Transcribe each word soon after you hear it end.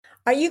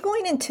Are you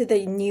going into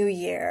the new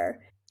year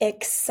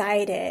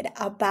excited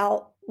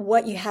about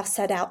what you have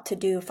set out to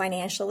do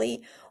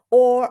financially?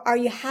 Or are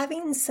you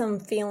having some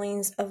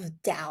feelings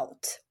of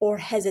doubt or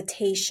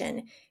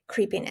hesitation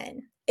creeping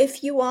in?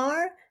 If you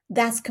are,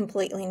 that's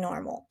completely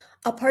normal.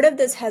 A part of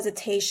this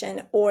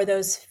hesitation or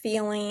those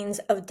feelings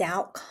of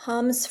doubt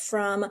comes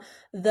from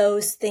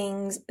those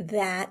things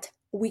that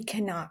we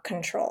cannot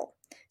control.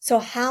 So,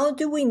 how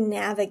do we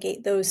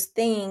navigate those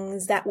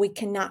things that we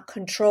cannot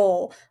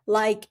control,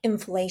 like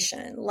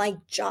inflation,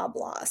 like job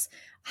loss?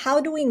 How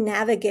do we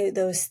navigate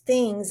those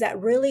things that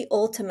really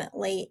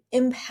ultimately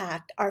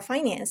impact our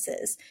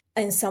finances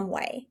in some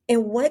way?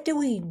 And what do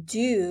we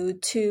do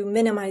to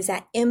minimize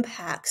that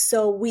impact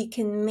so we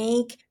can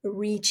make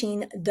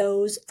reaching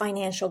those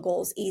financial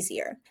goals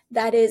easier?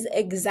 That is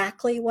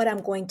exactly what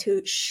I'm going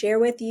to share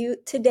with you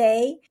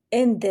today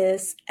in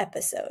this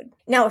episode.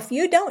 Now, if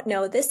you don't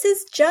know, this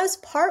is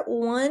just part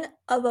one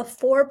of a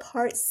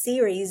 4-part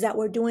series that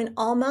we're doing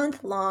all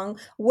month long,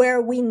 where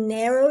we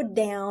narrowed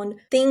down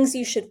things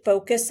you should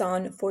focus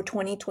on for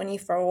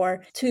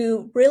 2024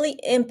 to really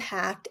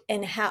impact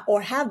and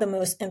have the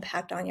most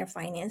impact on your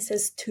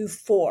finances to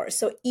 4.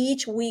 So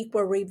each week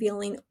we're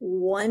revealing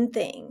one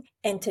thing,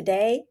 and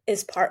today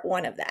is part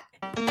one of that.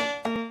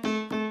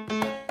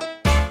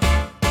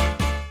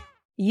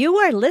 You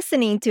are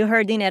listening to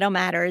Her Dinero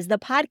Matters, the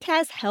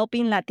podcast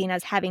helping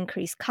Latinas have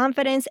increased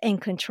confidence and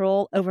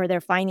control over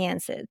their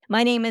finances.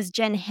 My name is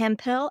Jen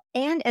Hemphill,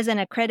 and as an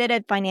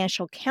accredited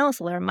financial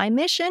counselor, my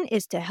mission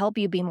is to help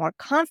you be more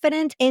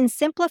confident and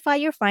simplify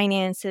your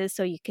finances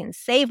so you can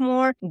save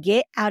more,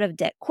 get out of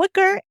debt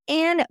quicker,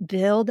 and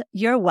build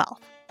your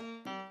wealth.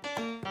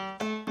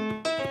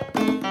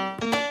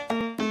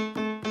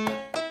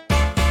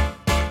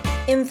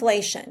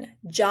 Inflation,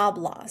 job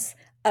loss,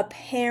 a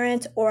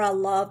parent or a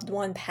loved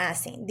one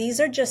passing. These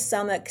are just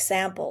some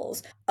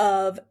examples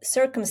of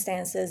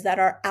circumstances that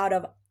are out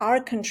of our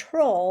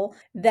control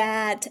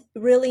that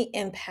really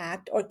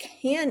impact or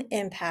can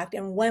impact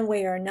in one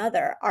way or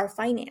another our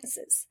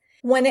finances.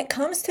 When it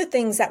comes to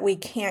things that we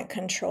can't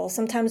control,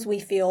 sometimes we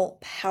feel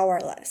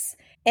powerless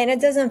and it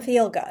doesn't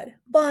feel good.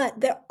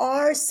 But there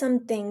are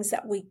some things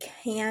that we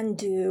can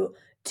do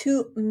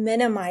to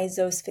minimize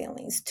those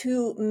feelings,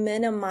 to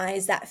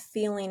minimize that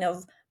feeling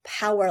of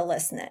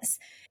powerlessness.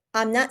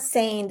 I'm not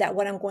saying that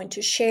what I'm going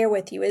to share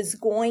with you is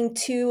going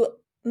to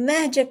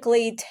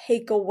magically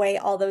take away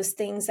all those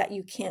things that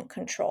you can't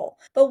control.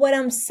 But what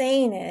I'm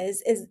saying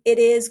is it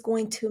is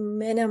going to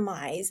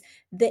minimize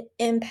the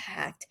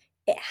impact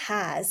it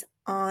has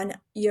on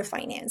your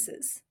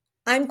finances.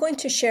 I'm going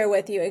to share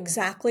with you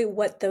exactly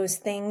what those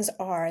things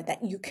are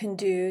that you can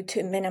do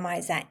to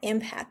minimize that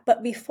impact.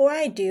 But before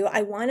I do,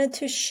 I wanted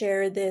to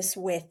share this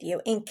with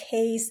you in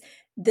case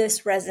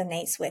this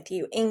resonates with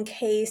you, in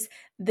case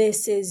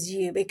this is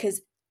you,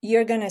 because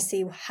you're going to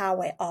see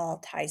how it all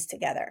ties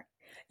together.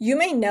 You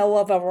may know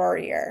of a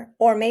worrier,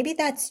 or maybe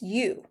that's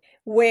you,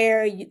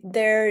 where you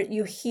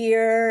get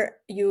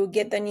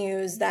the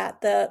news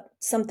that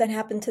something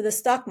happened to the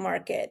stock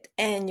market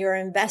and your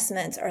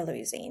investments are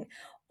losing.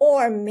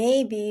 Or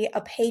maybe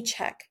a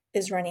paycheck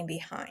is running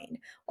behind,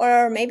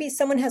 or maybe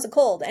someone has a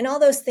cold, and all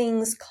those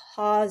things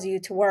cause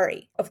you to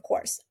worry. Of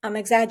course, I'm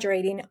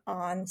exaggerating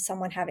on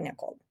someone having a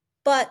cold,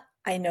 but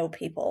I know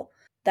people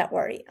that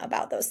worry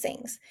about those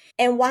things.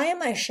 And why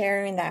am I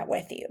sharing that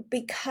with you?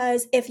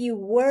 Because if you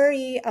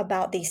worry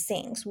about these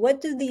things,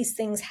 what do these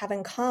things have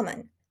in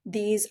common?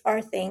 These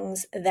are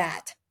things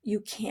that you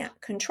can't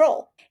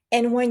control.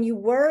 And when you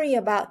worry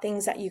about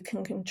things that you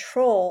can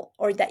control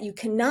or that you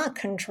cannot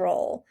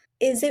control,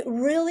 is it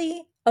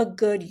really a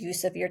good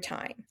use of your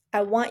time?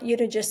 I want you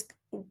to just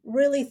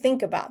really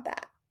think about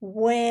that.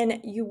 When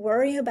you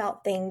worry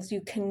about things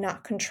you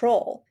cannot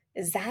control,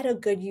 is that a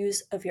good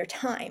use of your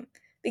time?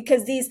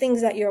 Because these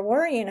things that you're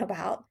worrying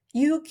about,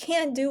 you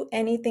can't do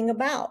anything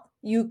about.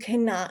 You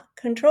cannot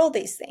control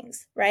these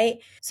things, right?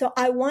 So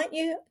I want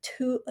you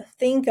to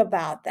think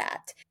about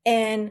that.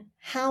 And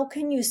how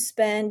can you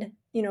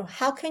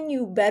how can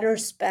you better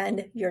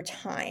spend your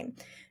time?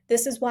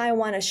 This is why I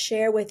want to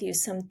share with you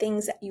some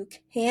things that you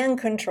can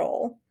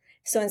control.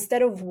 So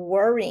instead of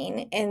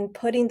worrying and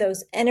putting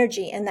those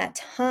energy and that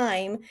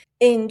time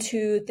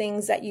into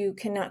things that you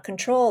cannot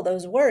control,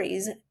 those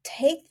worries,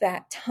 take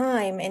that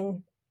time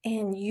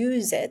and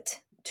use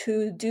it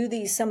to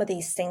do some of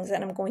these things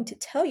that I'm going to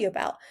tell you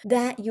about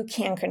that you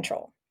can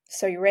control.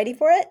 So you ready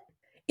for it?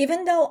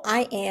 Even though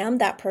I am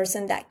that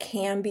person that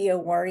can be a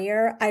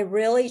worrier, I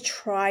really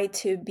try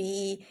to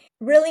be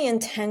really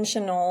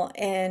intentional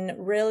and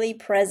really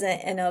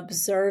present and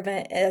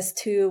observant as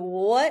to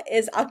what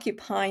is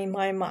occupying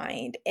my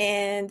mind.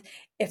 And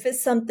if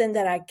it's something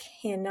that I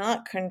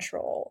cannot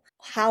control,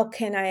 how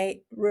can I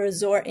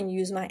resort and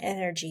use my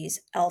energies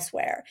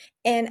elsewhere?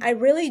 And I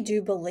really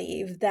do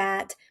believe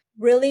that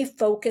really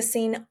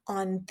focusing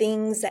on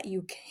things that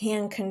you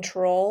can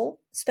control,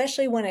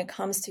 especially when it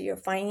comes to your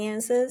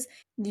finances,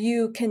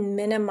 you can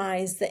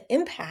minimize the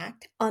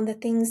impact on the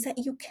things that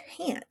you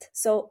can't.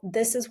 So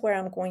this is where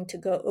I'm going to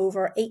go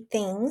over 8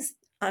 things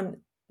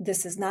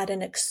This is not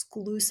an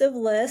exclusive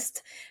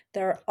list.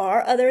 There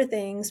are other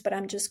things, but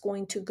I'm just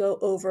going to go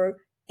over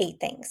 8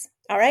 things.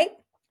 All right.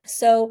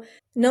 So,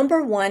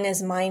 number one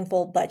is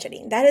mindful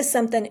budgeting. That is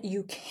something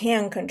you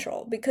can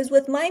control because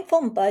with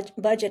mindful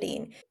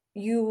budgeting,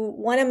 you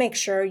want to make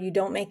sure you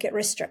don't make it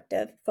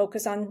restrictive.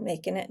 Focus on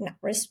making it not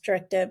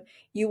restrictive.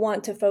 You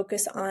want to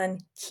focus on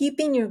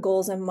keeping your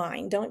goals in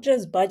mind. Don't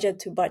just budget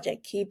to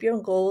budget. Keep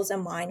your goals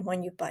in mind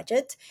when you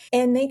budget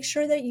and make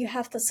sure that you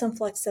have some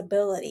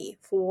flexibility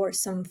for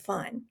some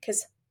fun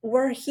because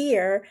we're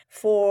here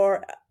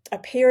for a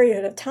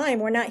period of time.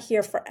 We're not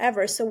here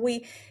forever. So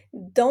we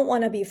don't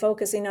want to be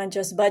focusing on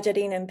just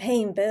budgeting and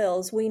paying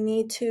bills. We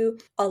need to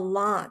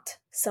allot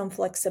some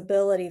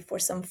flexibility for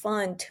some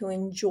fun to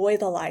enjoy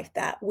the life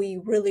that we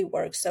really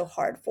work so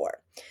hard for.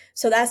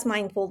 So that's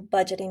mindful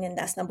budgeting, and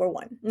that's number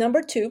one.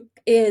 Number two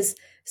is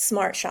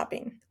smart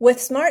shopping. With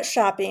smart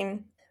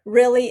shopping,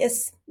 really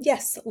is,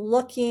 yes,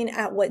 looking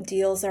at what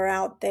deals are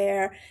out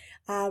there,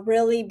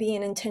 really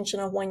being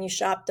intentional when you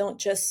shop. Don't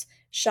just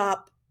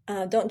shop.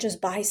 Don't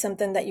just buy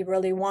something that you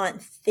really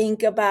want.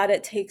 Think about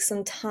it. Take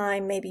some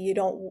time. Maybe you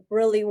don't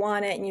really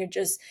want it and you're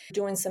just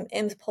doing some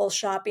impulse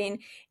shopping.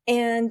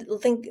 And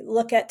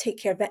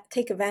take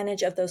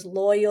advantage of those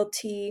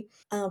loyalty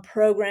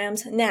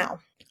programs. Now,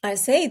 I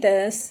say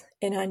this,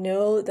 and I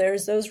know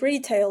there's those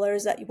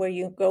retailers that where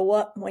you go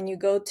up when you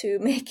go to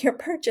make your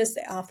purchase,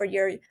 they offer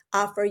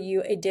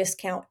you a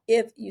discount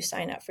if you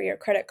sign up for your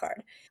credit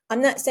card.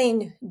 I'm not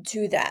saying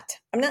do that.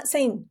 I'm not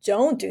saying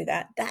don't do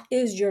that. That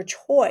is your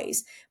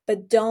choice.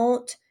 But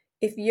don't,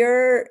 if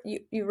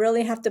you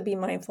really have to be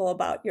mindful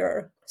about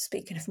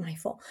speaking of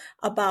mindful,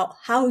 about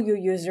how you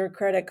use your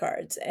credit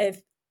cards.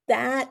 If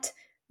that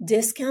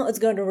discount is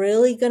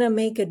really going to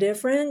make a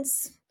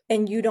difference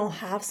and you don't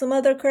have some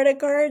other credit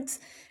cards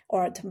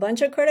or a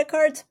bunch of credit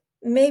cards,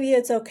 maybe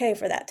it's okay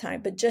for that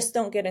time, but just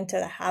don't get into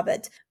the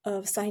habit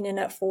of signing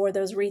up for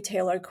those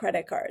retailer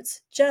credit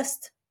cards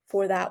just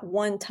for that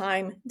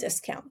one-time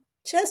discount.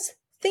 Just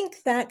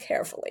think that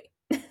carefully.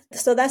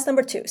 So that's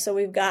number two. So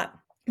we've got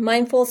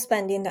mindful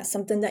spending. That's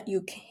something that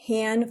you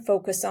can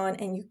focus on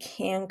and you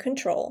can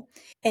control.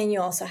 And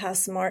you also have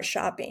smart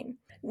shopping.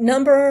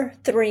 Number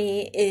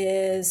three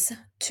is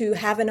to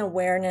have an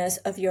awareness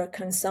of your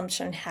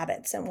consumption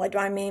habits. And what do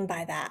I mean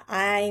by that?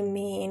 I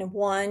mean,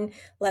 one,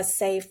 let's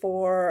say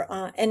for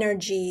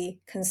energy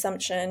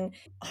consumption,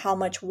 how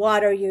much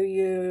water you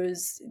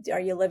use,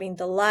 are you leaving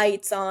the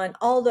lights on,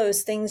 all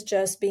those things,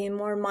 just being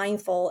more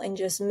mindful and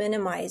just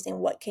minimizing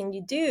what can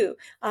you do.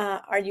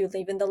 Are you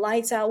leaving the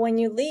lights out when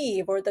you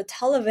leave or the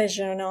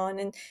television on?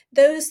 And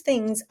those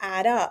things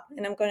add up.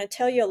 And I'm going to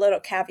tell you a little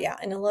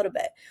caveat in a little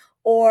bit.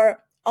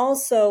 Or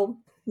also,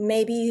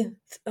 maybe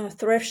a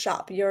thrift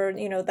shop.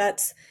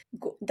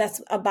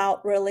 That's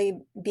about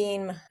really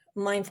being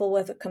mindful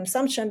with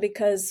consumption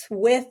because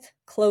with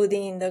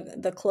clothing,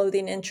 the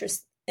clothing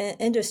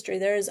industry,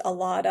 there's a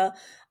lot of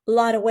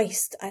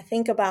waste. I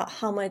think about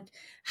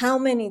how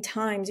many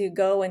times you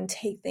go and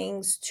take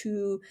things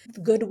to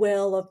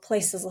Goodwill or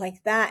places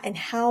like that, and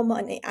how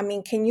money. I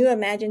mean, can you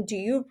imagine? Do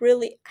you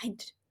really?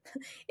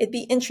 It'd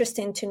be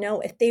interesting to know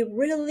if they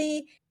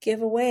really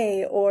give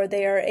away or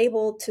they are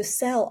able to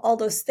sell all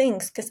those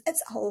things because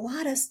it's a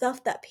lot of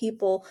stuff that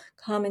people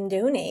come and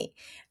donate.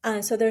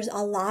 So there's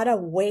a lot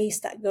of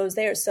waste that goes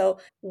there. So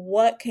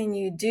what can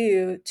you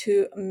do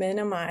to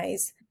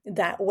minimize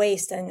that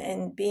waste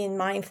and being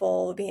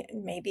mindful?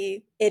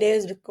 Maybe it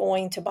is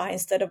going to buy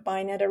instead of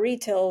buying at a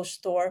retail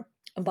store,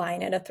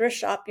 buying at a thrift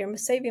shop, you're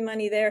saving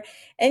money there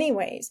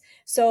anyways.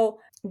 So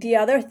the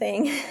other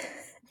thing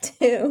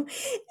too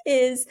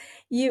is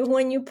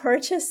when you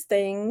purchase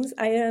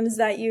items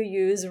that you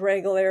use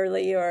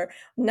regularly or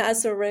not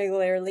so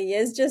regularly,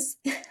 is just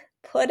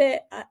put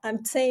it,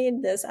 I'm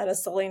saying this out of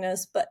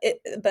silliness, but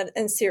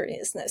in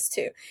seriousness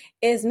too,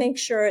 is make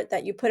sure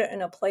that you put it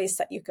in a place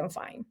that you can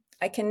find.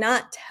 I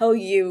cannot tell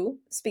you,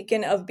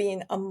 speaking of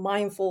being a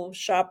mindful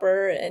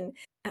shopper, and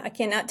I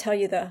cannot tell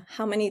you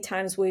how many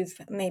times we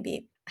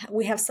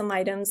have some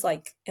items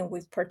and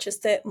we've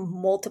purchased it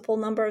multiple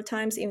number of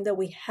times, even though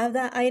we have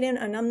that item,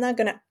 and I'm not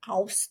going to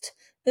oust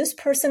this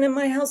person in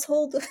my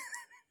household,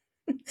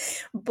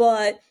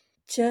 but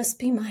just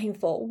be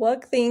mindful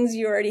what things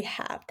you already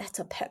have. That's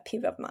a pet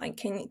peeve of mine.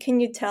 Can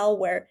you tell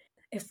where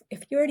if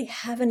you already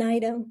have an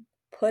item,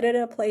 put it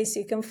in a place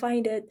you can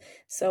find it.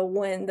 So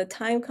when the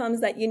time comes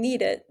that you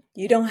need it,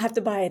 you don't have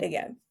to buy it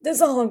again. That's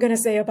all I'm going to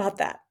say about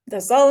that.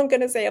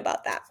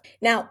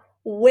 Now,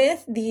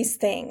 with these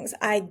things,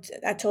 I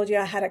told you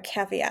I had a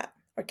caveat.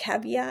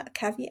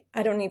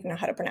 I don't even know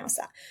how to pronounce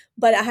that,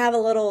 but I have a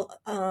little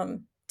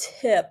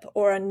tip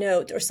or a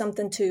note or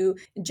something to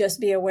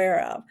just be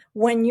aware of.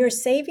 When you're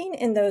saving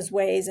in those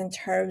ways in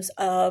terms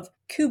of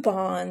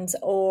coupons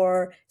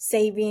or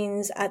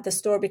savings at the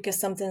store because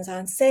something's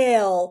on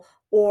sale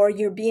or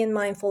you're being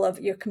mindful of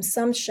your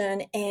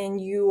consumption and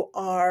you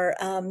are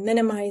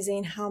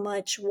minimizing how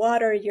much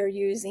water you're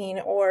using,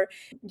 or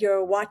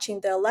you're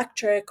watching the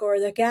electric or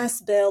the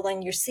gas bill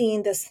and you're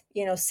seeing this,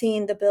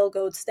 seeing the bill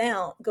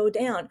go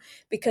down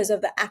because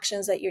of the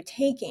actions that you're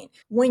taking.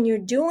 When you're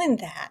doing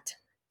that,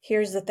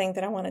 here's the thing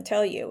that I want to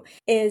tell you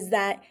is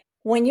that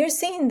when you're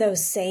seeing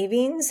those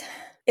savings,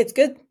 it's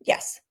good,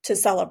 yes, to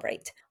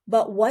celebrate.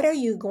 But what are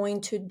you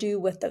going to do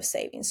with those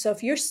savings? So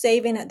if you're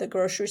saving at the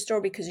grocery store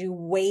because you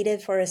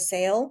waited for a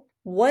sale,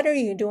 what are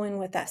you doing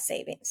with that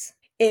savings?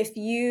 If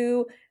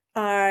you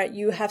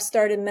have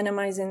started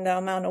minimizing the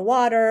amount of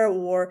water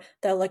or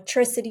the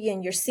electricity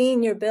and you're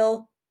seeing your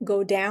bill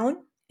go down,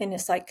 and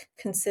it's like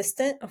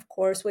consistent, of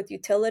course, with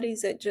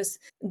utilities, it just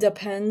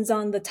depends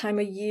on the time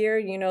of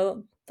year.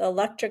 The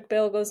electric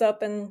bill goes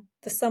up in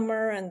the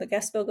summer and the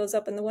gas bill goes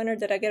up in the winter.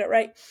 Did I get it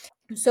right?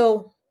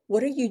 So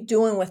what are you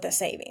doing with the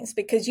savings?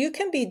 Because you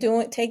can be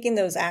taking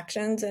those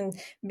actions and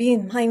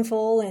being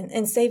mindful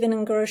and saving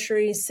in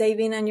groceries,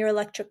 saving on your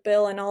electric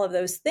bill and all of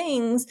those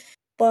things.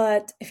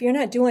 But if you're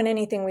not doing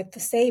anything with the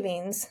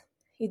savings,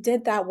 you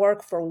did that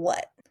work for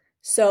what?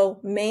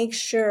 So make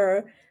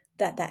sure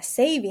that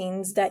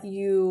savings that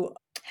you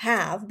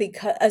have,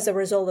 because as a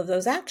result of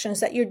those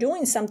actions, that you're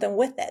doing something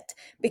with it,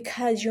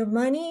 because your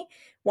money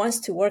wants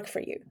to work for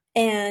you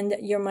and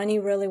your money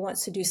really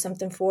wants to do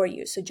something for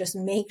you. So just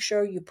make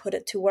sure you put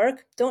it to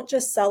work. Don't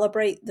just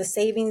celebrate the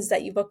savings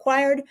that you've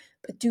acquired,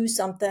 but do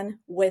something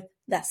with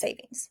that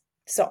savings.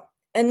 So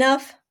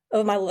enough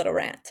of my little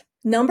rant.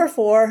 Number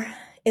 4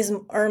 is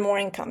earn more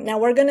income. Now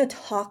we're going to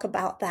talk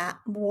about that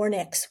more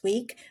next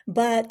week,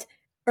 but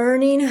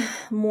earning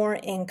more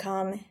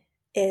income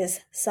is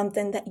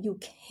something that you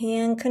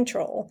can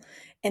control,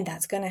 and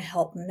that's going to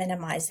help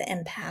minimize the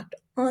impact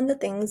on the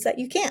things that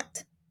you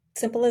can't.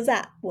 Simple as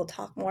that. We'll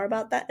talk more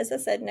about that, as I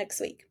said,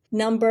 next week.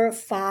 Number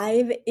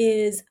 5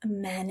 is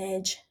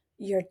manage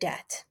your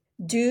debt.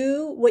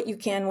 Do what you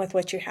can with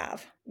what you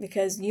have,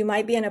 because you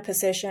might be in a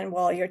position,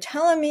 well, you're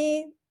telling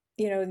me,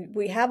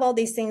 we have all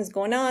these things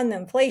going on, the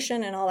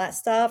inflation and all that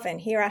stuff,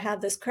 and here I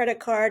have this credit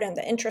card and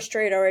the interest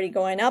rate already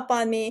going up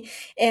on me,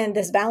 and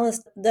this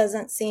balance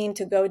doesn't seem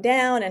to go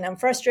down, and I'm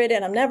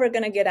frustrated. I'm never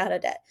going to get out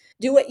of debt.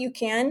 Do what you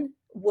can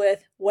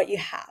with what you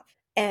have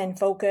and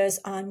focus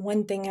on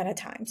one thing at a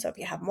time. So if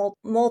you have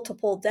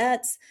multiple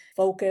debts,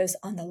 focus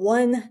on the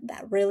one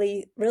that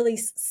really, really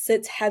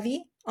sits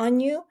heavy on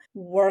you.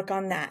 Work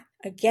on that.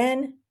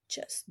 Again,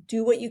 just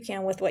do what you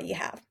can with what you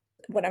have.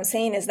 What I'm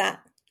saying is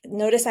that,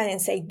 notice I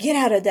didn't say get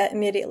out of debt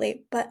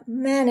immediately, but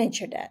manage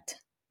your debt,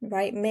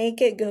 right?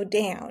 Make it go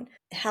down.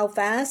 How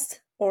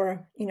fast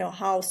or,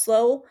 how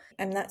slow?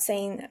 I'm not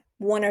saying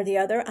one or the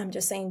other. I'm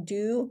just saying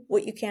do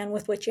what you can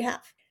with what you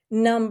have.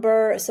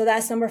 So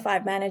that's number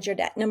 5, manage your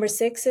debt. Number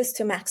 6 is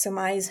to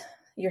maximize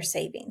your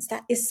savings.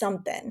 That is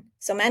something.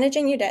 So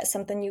managing your debt is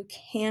something you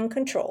can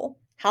control.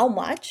 How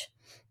much?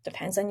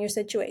 Depends on your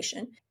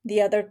situation.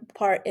 The other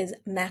part is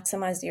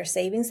maximize your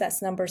savings.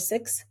 That's number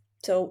 6.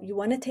 So you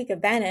want to take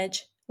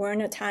advantage. We're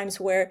in times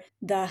where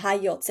the high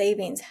yield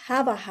savings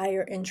have a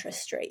higher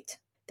interest rate.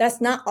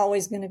 That's not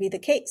always going to be the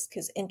case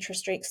because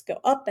interest rates go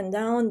up and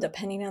down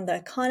depending on the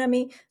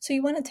economy. So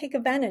you want to take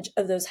advantage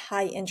of those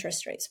high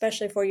interest rates,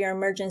 especially for your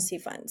emergency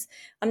funds.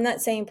 I'm not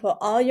saying put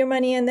all your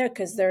money in there,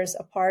 because there's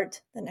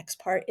the next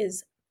part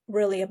is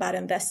really about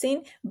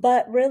investing,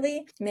 but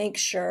really make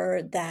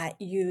sure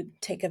that you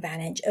take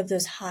advantage of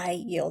those high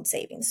yield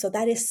savings. So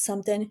that is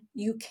something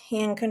you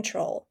can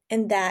control,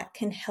 and that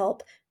can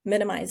help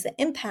minimize the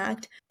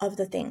impact of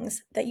the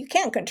things that you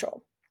can't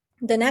control.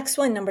 The next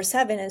one, number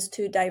 7, is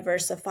to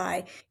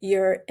diversify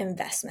your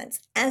investments.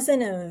 As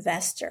an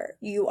investor,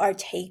 you are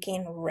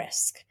taking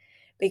risk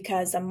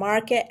because the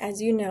market, as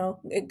you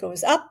know, it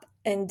goes up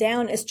and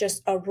down. It's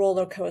just a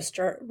roller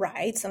coaster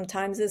ride.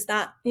 Sometimes it's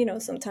not,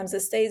 sometimes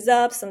it stays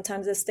up,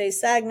 sometimes it stays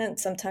stagnant,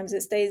 sometimes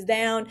it stays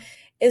down.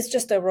 It's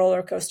just a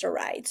roller coaster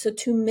ride. So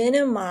to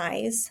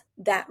minimize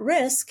that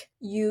risk,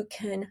 you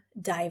can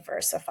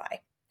diversify.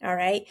 All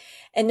right.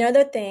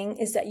 Another thing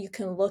is that you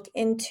can look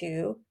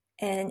into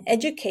and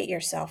educate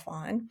yourself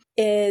on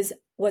is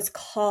what's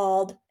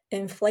called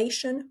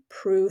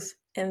inflation-proof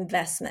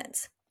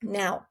investments.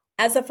 Now,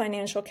 as a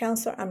financial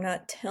counselor, I'm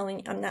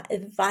not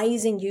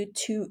advising you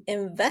to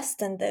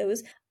invest in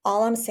those.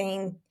 All I'm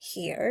saying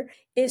here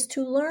is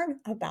to learn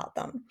about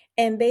them.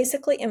 And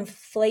basically,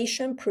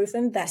 inflation-proof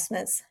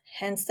investments,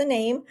 hence the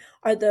name,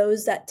 are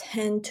those that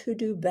tend to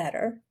do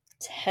better.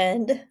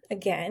 Tend,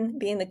 again,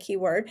 being the key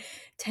word,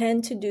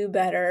 tend to do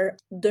better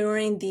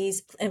during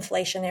these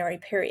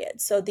inflationary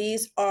periods. So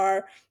these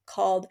are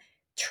called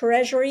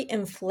Treasury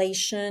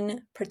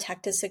inflation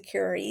protected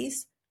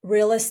securities,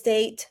 real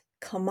estate,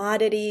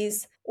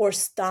 commodities, or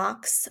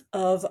stocks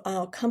of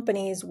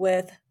companies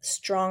with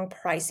strong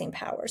pricing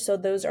power. So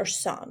those are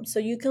some. So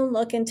you can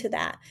look into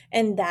that,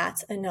 and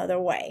that's another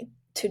way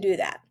to do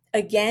that.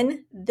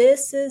 Again,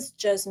 this is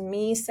just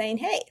me saying,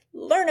 hey,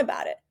 learn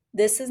about it.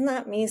 This is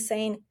not me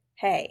saying,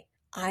 hey,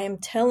 I am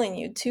telling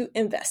you to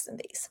invest in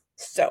these.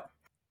 So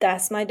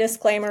that's my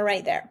disclaimer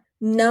right there.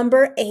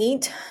 Number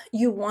 8,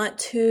 you want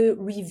to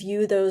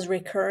review those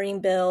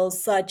recurring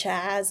bills such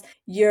as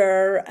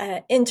your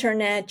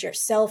internet, your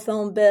cell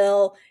phone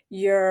bill,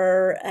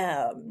 your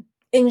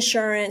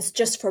insurance,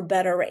 just for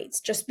better rates.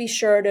 Just be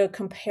sure to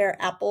compare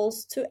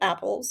apples to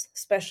apples,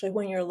 especially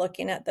when you're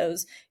looking at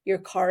those, your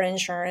car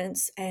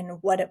insurance and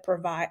what it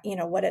provides,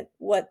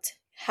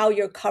 how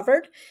you're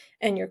covered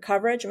and your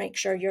coverage. Make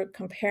sure you're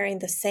comparing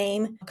the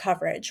same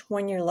coverage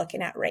when you're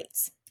looking at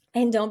rates.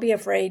 And don't be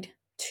afraid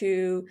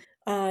to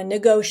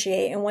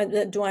negotiate. And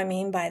what do I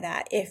mean by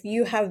that? If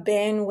you have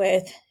been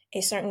with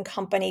a certain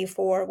company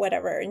for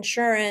whatever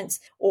insurance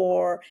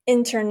or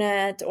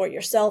internet or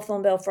your cell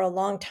phone bill for a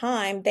long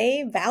time,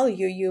 they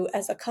value you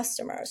as a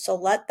customer. So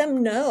let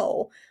them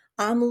know,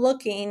 I'm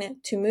looking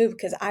to move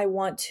because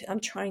I'm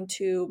trying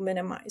to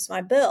minimize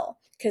my bill,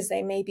 because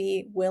they may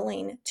be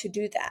willing to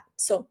do that.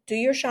 So do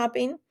your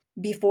shopping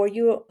before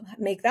you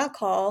make that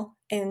call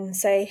and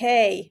say,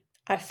 hey,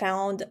 I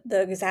found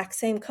the exact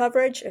same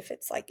coverage if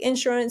it's like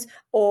insurance,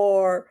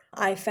 or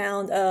I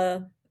found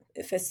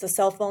if it's the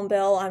cell phone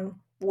bill,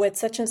 I'm with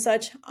such and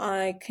such,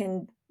 I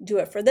can do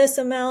it for this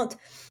amount.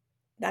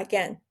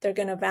 Again, they're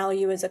going to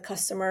value as a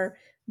customer.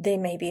 They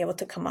may be able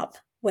to come up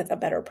with a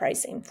better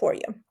pricing for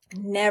you.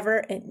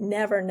 It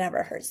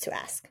never hurts to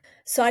ask.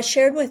 So I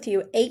shared with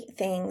you 8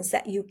 things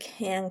that you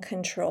can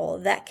control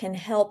that can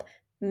help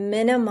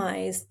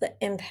minimize the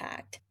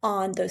impact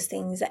on those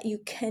things that you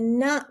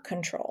cannot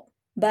control.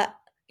 But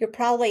you're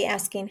probably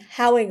asking,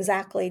 how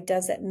exactly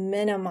does it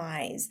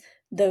minimize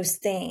those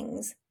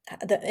things,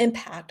 the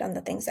impact on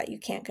the things that you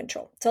can't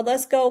control? So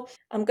let's go.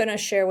 I'm going to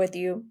share with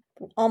you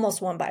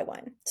almost one by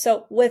one.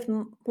 So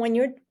when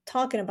you're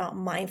talking about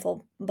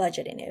mindful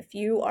budgeting, if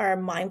you are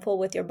mindful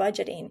with your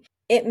budgeting,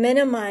 it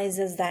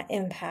minimizes that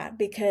impact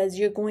because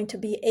you're going to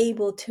be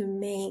able to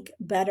make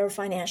better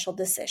financial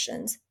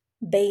decisions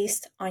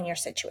based on your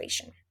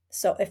situation.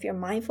 So if you're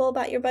mindful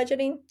about your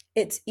budgeting,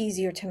 it's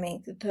easier to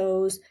make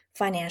those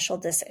financial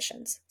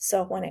decisions.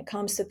 So when it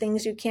comes to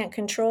things you can't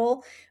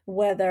control,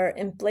 whether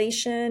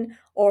inflation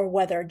or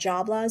whether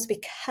job loss,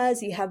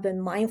 because you have been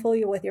mindful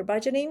with your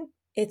budgeting,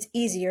 it's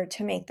easier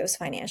to make those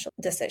financial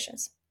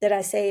decisions. Did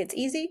I say it's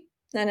easy?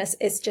 Then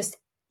it's just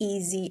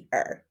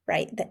easier,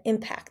 right? The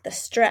impact, the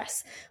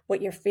stress,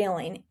 what you're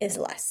feeling is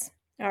less.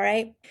 All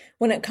right.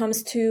 When it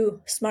comes to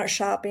smart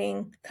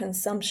shopping,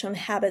 consumption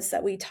habits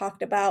that we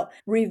talked about,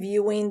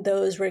 reviewing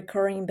those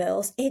recurring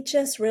bills, it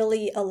just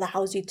really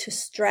allows you to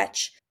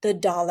stretch the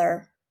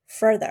dollar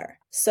further.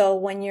 So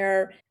when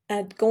you're we're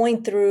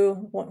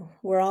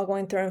all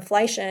going through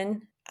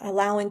inflation,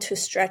 allowing to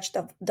stretch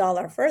the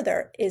dollar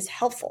further is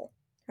helpful,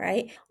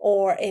 right?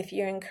 Or if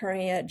you're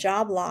incurring a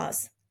job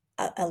loss,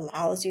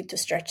 allows you to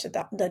stretch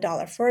the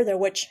dollar further,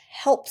 which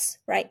helps,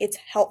 right? It's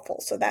helpful.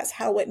 So that's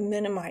how it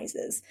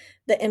minimizes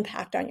the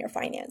impact on your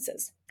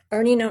finances.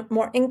 Earning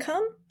more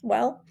income,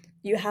 well,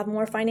 you have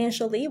more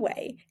financial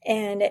leeway,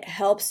 and it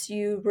helps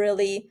you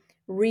really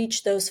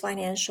reach those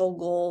financial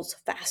goals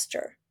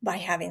faster by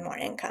having more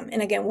income.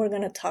 And again, we're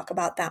going to talk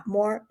about that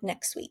more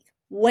next week.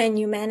 When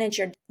you manage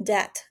your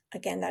debt,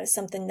 again, that is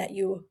something that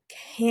you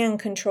can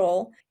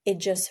control. It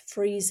just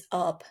frees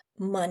up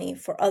money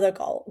for other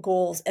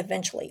goals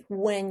eventually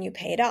when you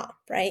pay it off,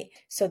 right?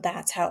 So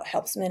that's how it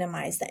helps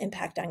minimize the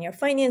impact on your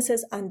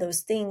finances on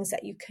those things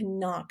that you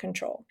cannot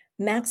control.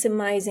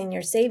 Maximizing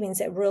your savings,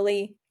 it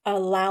really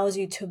allows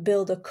you to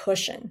build a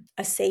cushion,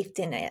 a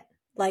safety net,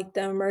 like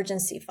the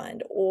emergency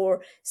fund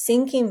or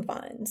sinking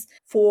funds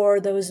for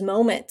those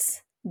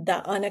moments,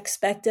 the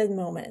unexpected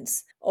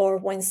moments, or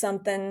when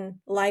something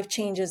life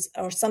changes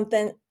or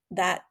something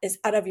that is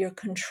out of your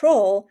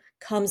control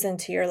comes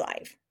into your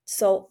life.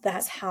 So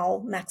that's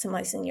how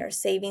maximizing your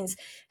savings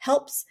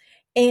helps.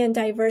 And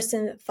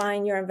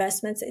diversifying your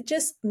investments,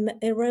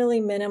 it really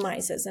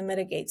minimizes and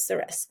mitigates the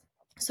risk.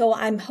 So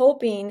I'm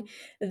hoping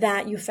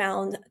that you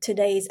found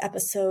today's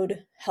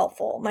episode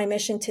helpful. My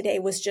mission today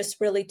was just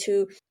really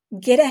to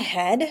get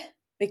ahead,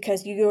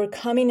 because you're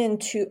coming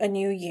into a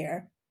new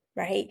year,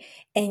 right?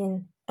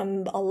 And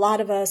a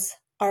lot of us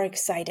are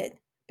excited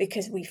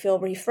because we feel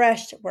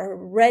refreshed. We're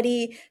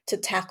ready to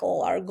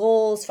tackle our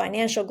goals,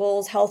 financial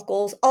goals, health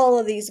goals, all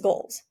of these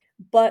goals.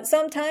 But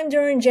sometime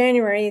during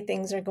January,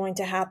 things are going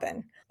to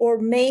happen. Or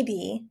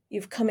maybe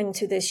you've come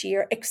into this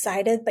year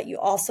excited, but you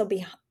also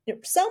be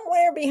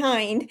somewhere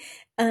behind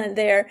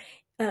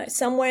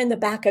somewhere in the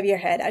back of your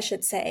head, I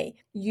should say,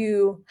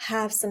 you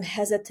have some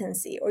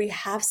hesitancy or you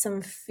have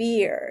some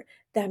fear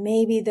that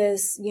maybe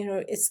this,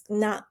 it's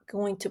not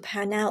going to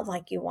pan out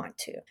like you want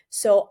to.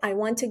 So I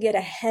want to get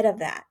ahead of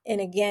that.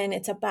 And again,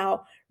 it's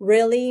about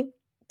really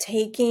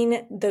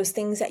taking those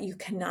things that you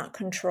cannot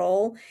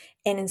control,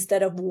 and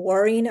instead of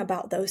worrying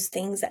about those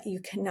things that you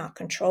cannot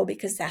control,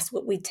 because that's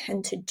what we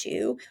tend to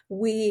do,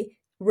 we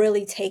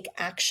really take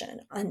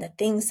action on the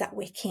things that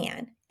we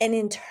can. And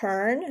in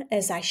turn,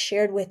 as I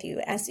shared with you,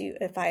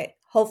 if I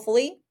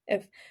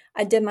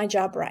did my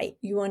job right,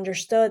 you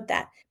understood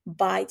that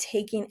by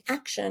taking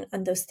action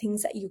on those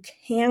things that you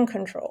can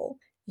control,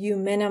 you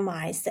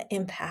minimize the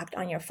impact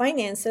on your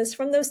finances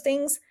from those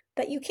things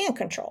that you can't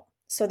control.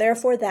 So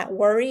therefore, that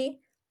worry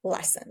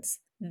lessens.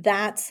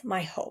 That's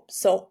my hope.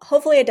 So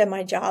hopefully I did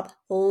my job.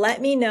 Let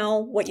me know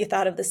what you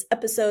thought of this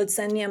episode.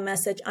 Send me a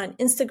message on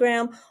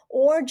Instagram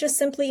or just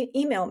simply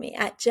email me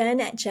at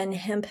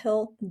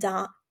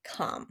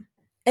jen@jenhemphill.com.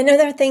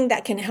 Another thing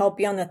that can help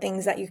you on the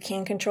things that you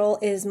can control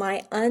is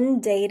my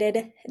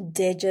undated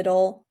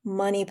digital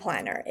money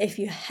planner. If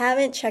you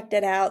haven't checked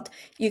it out,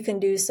 you can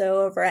do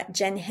so over at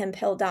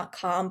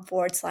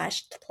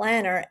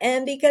jenhemphill.com/planner.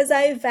 And because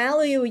I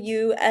value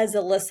you as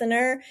a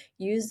listener,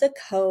 use the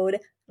code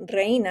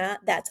REINA,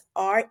 that's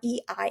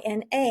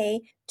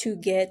REINA, to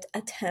get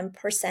a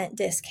 10%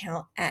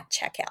 discount at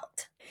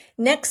checkout.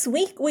 Next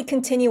week, we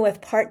continue with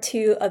part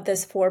 2 of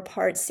this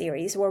 4-part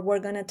series where we're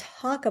going to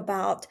talk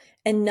about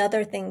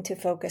another thing to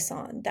focus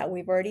on that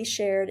we've already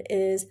shared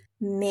is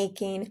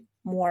making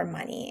more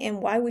money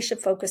and why we should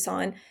focus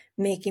on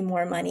making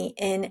more money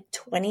in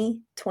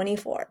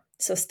 2024.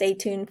 So stay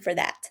tuned for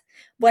that.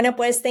 Bueno,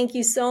 pues thank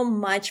you so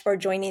much for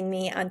joining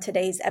me on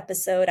today's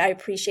episode. I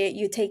appreciate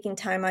you taking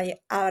time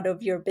out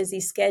of your busy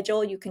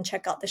schedule. You can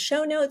check out the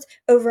show notes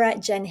over at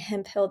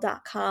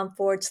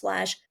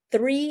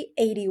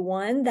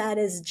jenhemphill.com/381. That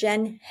is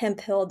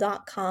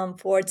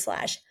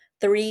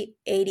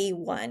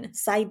jenhemphill.com/381.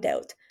 Side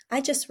note,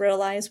 I just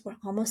realized we're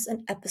almost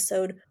on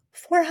episode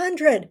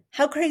 400.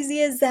 How crazy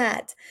is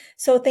that?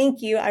 So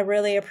thank you. I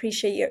really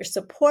appreciate your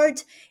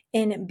support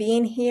in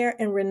being here.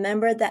 And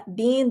remember that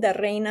being the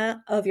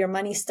reina of your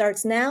money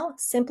starts now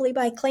simply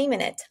by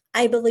claiming it.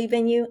 I believe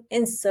in you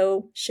and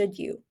so should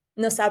you.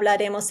 Nos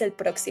hablaremos el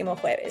próximo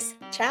jueves.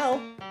 Chao.